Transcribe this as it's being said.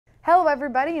Hello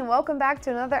everybody and welcome back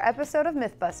to another episode of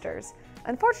Mythbusters.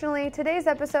 Unfortunately, today's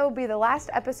episode will be the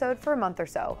last episode for a month or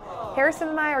so. Harrison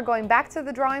and I are going back to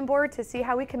the drawing board to see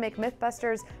how we can make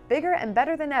Mythbusters bigger and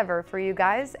better than ever for you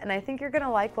guys, and I think you're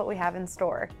gonna like what we have in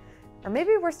store. Or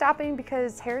maybe we're stopping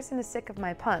because Harrison is sick of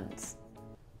my puns.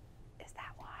 Is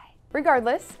that why?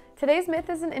 Regardless, today's myth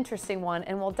is an interesting one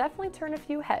and will definitely turn a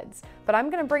few heads, but I'm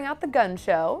gonna bring out the gun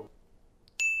show.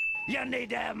 You need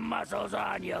to have muscles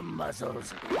on your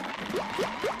muscles.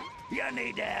 You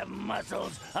need to have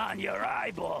muscles on your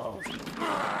eyeballs.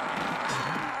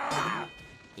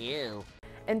 Ew.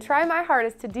 And try my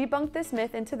hardest to debunk this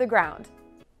myth into the ground.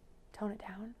 Tone it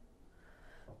down.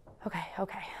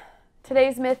 Okay.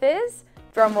 Today's myth is,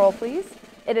 drum roll please,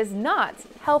 it is not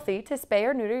healthy to spay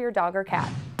or neuter your dog or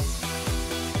cat.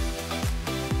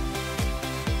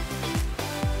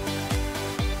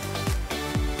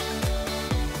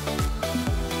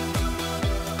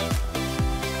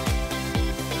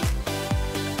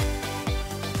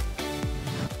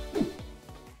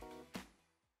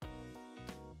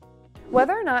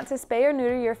 Whether or not to spay or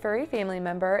neuter your furry family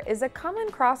member is a common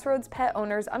crossroads pet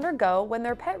owners undergo when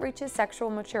their pet reaches sexual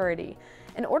maturity.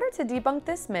 In order to debunk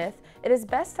this myth, it is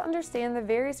best to understand the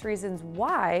various reasons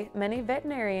why many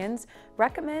veterinarians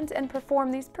recommend and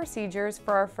perform these procedures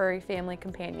for our furry family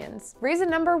companions. Reason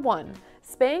number 1,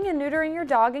 spaying and neutering your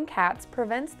dog and cats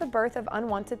prevents the birth of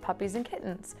unwanted puppies and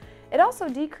kittens. It also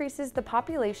decreases the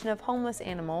population of homeless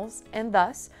animals and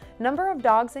thus number of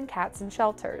dogs and cats in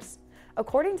shelters.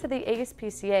 According to the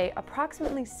ASPCA,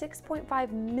 approximately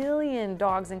 6.5 million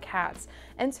dogs and cats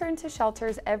enter into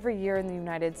shelters every year in the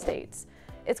United States.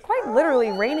 It's quite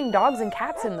literally raining dogs and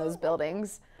cats in those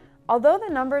buildings. Although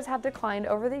the numbers have declined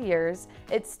over the years,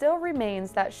 it still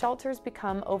remains that shelters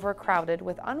become overcrowded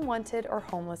with unwanted or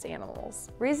homeless animals.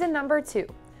 Reason number 2,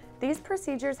 these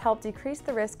procedures help decrease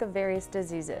the risk of various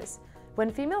diseases. When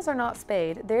females are not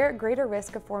spayed, they are at greater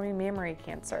risk of forming mammary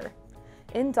cancer.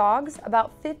 In dogs,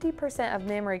 about 50% of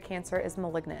mammary cancer is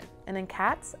malignant, and in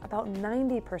cats, about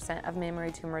 90% of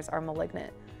mammary tumors are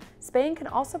malignant. Spaying can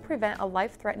also prevent a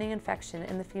life-threatening infection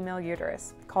in the female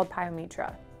uterus, called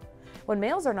pyometra. When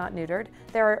males are not neutered,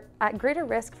 they are at greater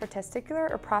risk for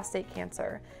testicular or prostate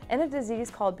cancer, and a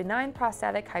disease called benign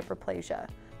prostatic hyperplasia,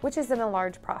 which is an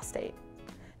enlarged prostate.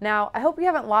 Now, I hope you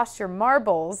haven't lost your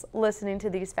marbles listening to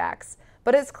these facts,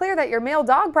 but it's clear that your male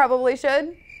dog probably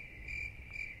should.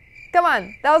 Come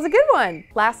on, that was a good one.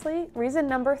 Lastly, reason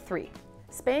number 3.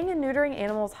 Spaying and neutering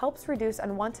animals helps reduce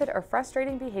unwanted or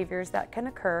frustrating behaviors that can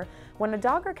occur when a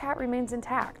dog or cat remains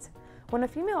intact. When a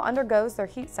female undergoes their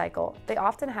heat cycle, they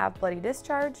often have bloody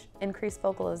discharge, increased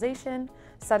vocalization,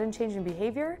 sudden change in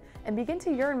behavior, and begin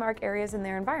to urine mark areas in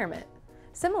their environment.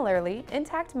 Similarly,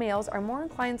 intact males are more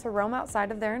inclined to roam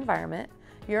outside of their environment,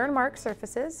 urine mark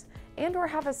surfaces, and/or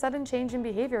have a sudden change in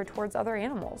behavior towards other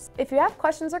animals. If you have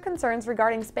questions or concerns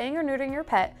regarding spaying or neutering your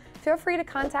pet, feel free to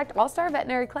contact All-Star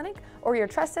Veterinary Clinic or your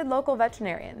trusted local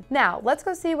veterinarian. Now, let's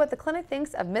go see what the clinic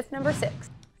thinks of myth number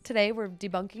 6. Today, we're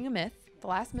debunking a myth, the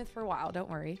last myth for a while, don't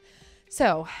worry.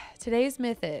 So, today's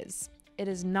myth is, it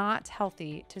is not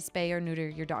healthy to spay or neuter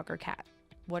your dog or cat.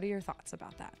 What are your thoughts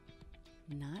about that?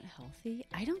 Not healthy?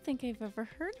 I don't think I've ever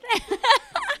heard that.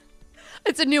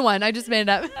 It's a new one. I just made it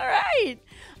up. All right.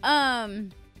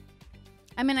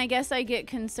 I mean, I guess I get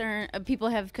concerned. People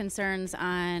have concerns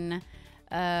on,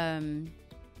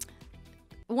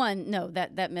 one, no,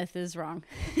 that myth is wrong.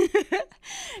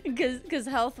 Because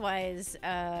health-wise,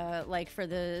 like for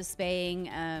the spaying,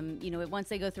 once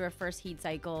they go through a first heat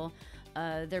cycle,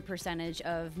 their percentage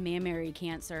of mammary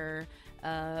cancer,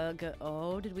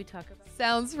 did we talk about?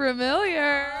 Sounds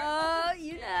familiar. Oh,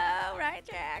 right,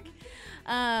 Jack.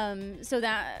 So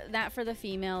that for the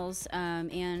females,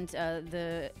 and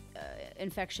the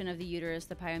infection of the uterus,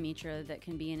 the pyometra, that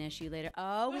can be an issue later.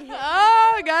 Got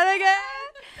it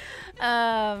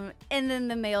again. And then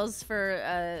the males for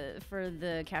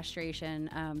the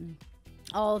castration.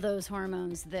 All those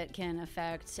hormones that can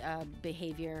affect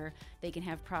behavior. They can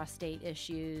have prostate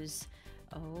issues.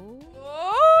 Oh,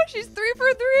 she's 3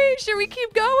 for 3. Should we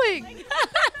keep going? Oh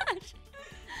my gosh.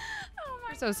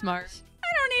 You're so smart. I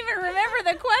don't even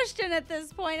remember the question at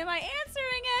this point. Am I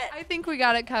answering it? I think we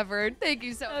got it covered. Thank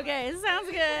you so much. Okay, sounds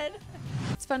good.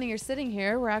 It's funny you're sitting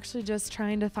here. We're actually just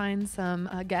trying to find some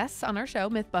guests on our show,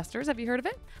 Mythbusters. Have you heard of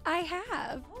it? I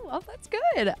have. Oh, well, that's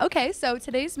good. Okay, so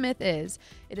today's myth is,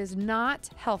 it is not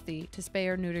healthy to spay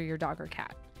or neuter your dog or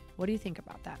cat. What do you think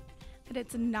about that? That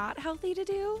it's not healthy to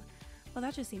do? Well,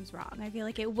 that just seems wrong. I feel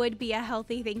like it would be a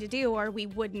healthy thing to do or we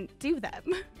wouldn't do them.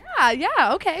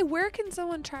 Yeah, okay. Where can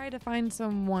someone try to find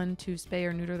someone to spay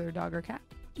or neuter their dog or cat?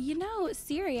 You know,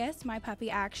 serious, my puppy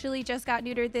actually just got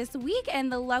neutered this week,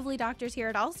 and the lovely doctors here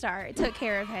at All Star took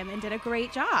care of him and did a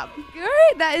great job.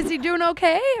 Great. Is he doing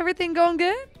okay? Everything going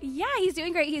good? Yeah, he's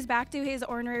doing great. He's back to his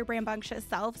ornery, rambunctious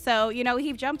self. So, you know,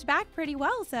 he jumped back pretty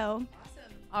well, so.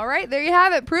 Awesome. All right, there you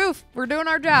have it. Proof. We're doing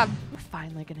our job. We're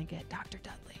finally going to get Dr.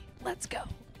 Dudley. Let's go.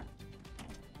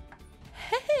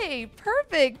 Hey,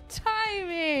 perfect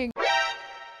timing.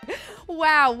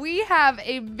 Wow, we have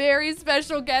a very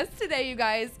special guest today, you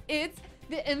guys. It's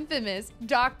the infamous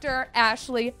Dr.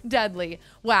 Ashley Dudley.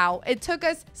 Wow, it took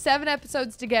us 7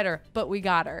 episodes to get her, but we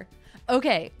got her.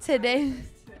 Okay, today's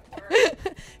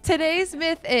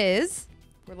myth is,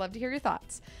 we'd love to hear your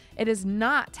thoughts. It is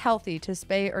not healthy to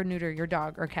spay or neuter your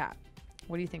dog or cat.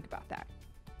 What do you think about that?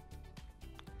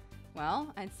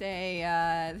 Well, I'd say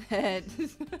that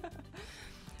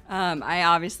I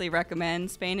obviously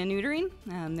recommend spaying and neutering.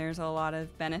 There's a lot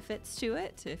of benefits to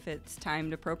it if it's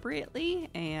timed appropriately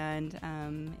and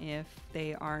if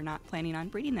they are not planning on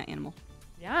breeding that animal.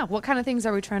 Yeah, what kind of things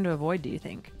are we trying to avoid, do you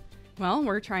think? Well,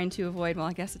 we're trying to avoid, well,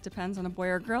 I guess it depends on a boy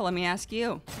or girl. Let me ask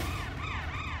you.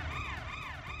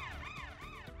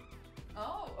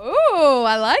 Oh,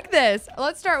 I like this.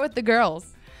 Let's start with the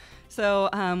girls. So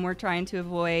we're trying to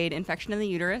avoid infection of the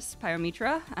uterus,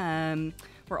 pyometra.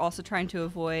 We're also trying to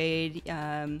avoid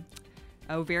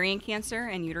ovarian cancer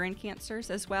and uterine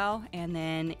cancers as well. And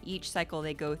then each cycle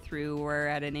they go through, we're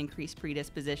at an increased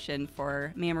predisposition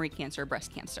for mammary cancer,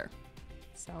 breast cancer.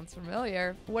 Sounds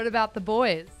familiar. What about the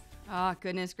boys? Oh,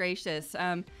 goodness gracious.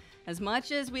 As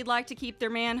much as we'd like to keep their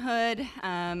manhood,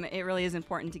 it really is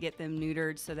important to get them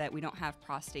neutered so that we don't have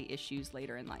prostate issues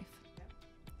later in life.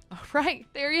 All right,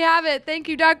 there you have it. Thank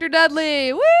you, Dr.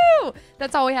 Dudley. Woo!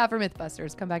 That's all we have for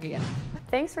Mythbusters. Come back again.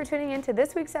 Thanks for tuning in to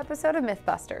this week's episode of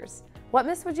Mythbusters. What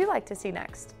myths would you like to see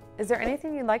next? Is there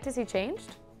anything you'd like to see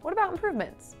changed? What about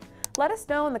improvements? Let us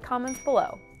know in the comments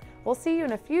below. We'll see you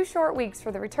in a few short weeks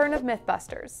for the return of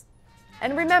Mythbusters.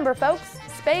 And remember, folks,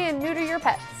 spay and neuter your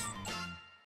pets.